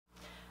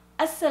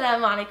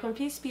Assalamu alaikum,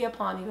 peace be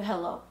upon you.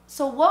 Hello.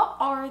 So what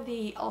are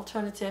the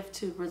alternative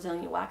to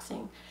Brazilian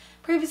waxing?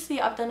 Previously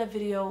I've done a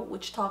video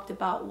which talked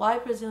about why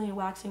Brazilian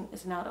waxing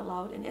is not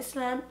allowed in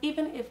Islam,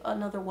 even if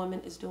another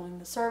woman is doing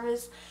the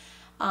service.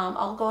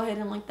 I'll go ahead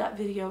and link that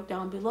video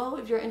down below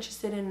if you're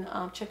interested in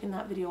checking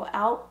that video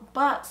out.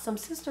 But some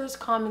sisters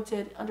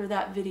commented under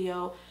that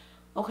video,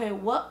 okay,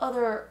 what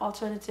other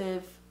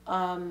alternative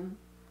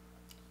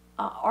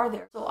are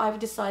there? So I've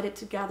decided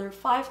to gather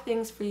 5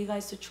 things for you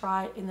guys to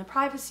try in the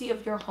privacy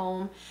of your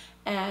home,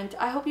 and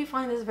I hope you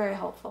find this very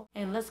helpful.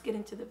 And let's get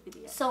into the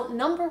video. So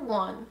number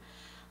 1,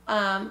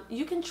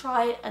 you can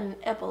try an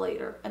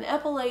epilator. An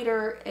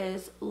epilator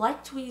is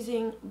like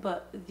tweezing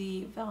but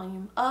the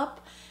volume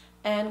up,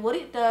 and what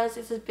it does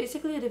is it's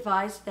basically a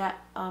device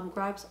that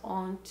grabs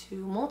onto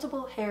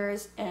multiple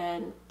hairs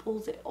and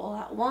pulls it all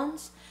at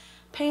once.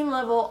 Pain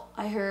level,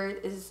 I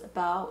heard, is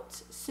about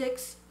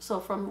 6, so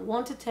from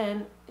 1 to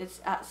 10 it's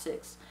at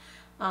 6.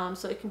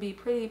 So it can be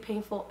pretty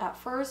painful at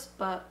first,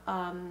 but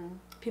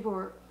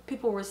people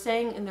were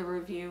saying in the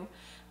review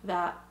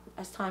that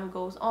as time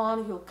goes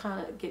on you'll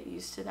kind of get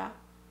used to that.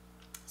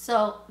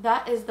 So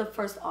that is the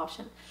first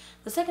option.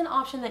 The second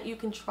option that you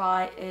can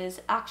try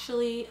is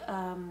actually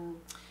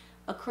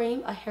a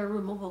cream, a hair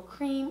removal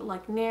cream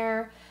like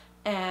Nair,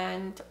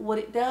 and what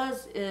it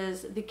does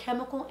is the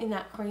chemical in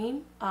that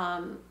cream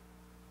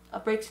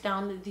breaks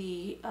down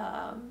the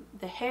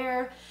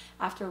hair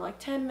after like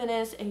 10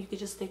 minutes, and you could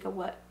just take a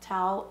wet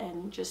towel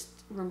and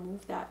just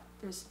remove that.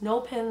 There's no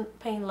pain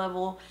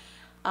level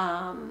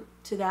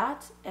to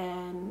that,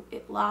 and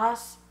it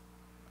lasts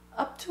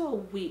up to a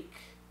week.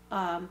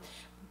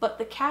 But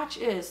the catch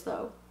is,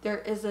 though, there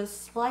is a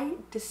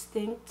slight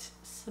distinct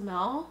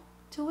smell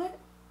to it,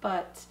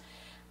 but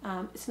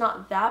it's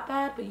not that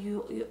bad, but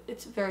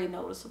it's very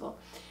noticeable.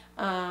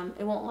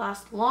 It won't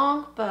last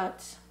long,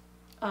 but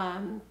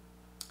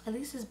at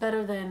least it's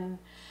better than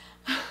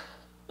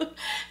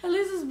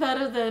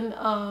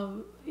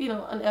you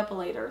know, an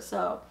epilator.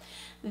 So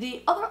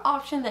the other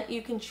option that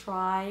you can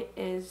try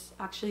is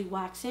actually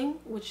waxing,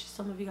 which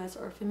some of you guys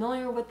are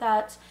familiar with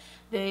that.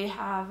 They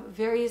have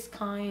various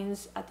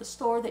kinds at the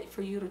store that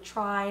for you to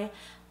try.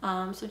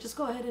 So just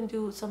go ahead and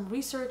do some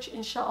research,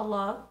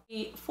 inshallah.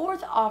 The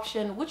fourth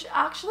option, which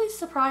actually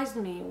surprised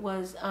me,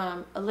 was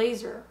a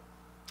laser.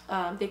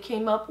 They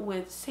came up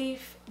with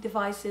safe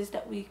devices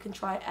that we can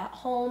try at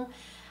home.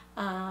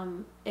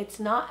 It's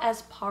not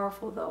as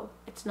powerful, though.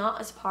 It's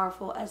not as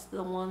powerful as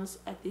the ones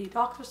at the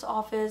doctor's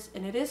office,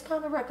 and it is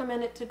kind of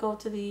recommended to go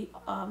to the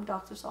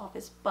doctor's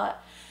office,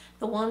 but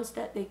the ones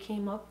that they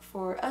came up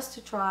for us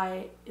to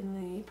try in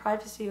the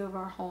privacy of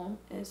our home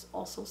is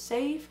also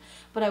safe.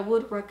 But I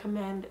would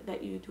recommend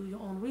that you do your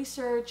own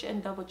research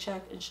and double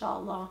check,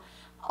 inshallah,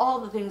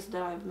 all the things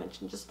that I've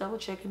mentioned. Just double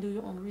check and do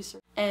your own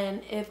research.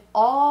 And if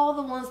all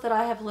the ones that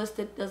I have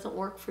listed doesn't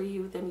work for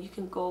you, then you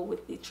can go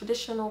with the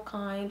traditional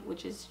kind,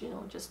 which is, you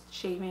know, just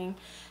shaving,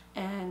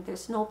 and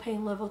there's no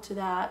pain level to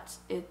that.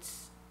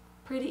 It's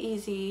pretty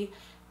easy,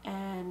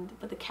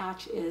 but the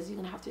catch is you're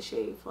gonna have to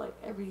shave like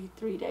every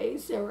 3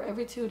 days or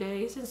every 2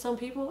 days, and some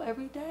people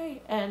every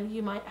day, and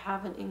you might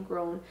have an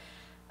ingrown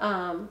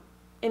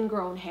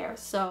hair.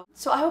 So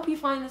I hope you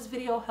find this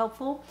video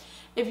helpful.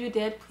 If you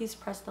did, please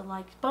press the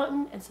like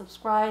button and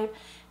subscribe.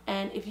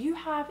 And if you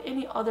have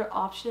any other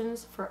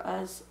options for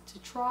us to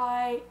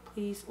try,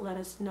 please let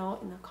us know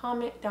in the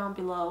comment down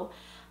below.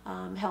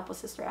 Help a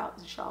sister out,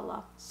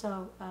 inshallah.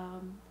 So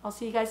I'll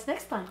see you guys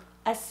next time.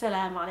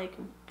 Assalamu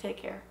alaikum. Take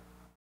care.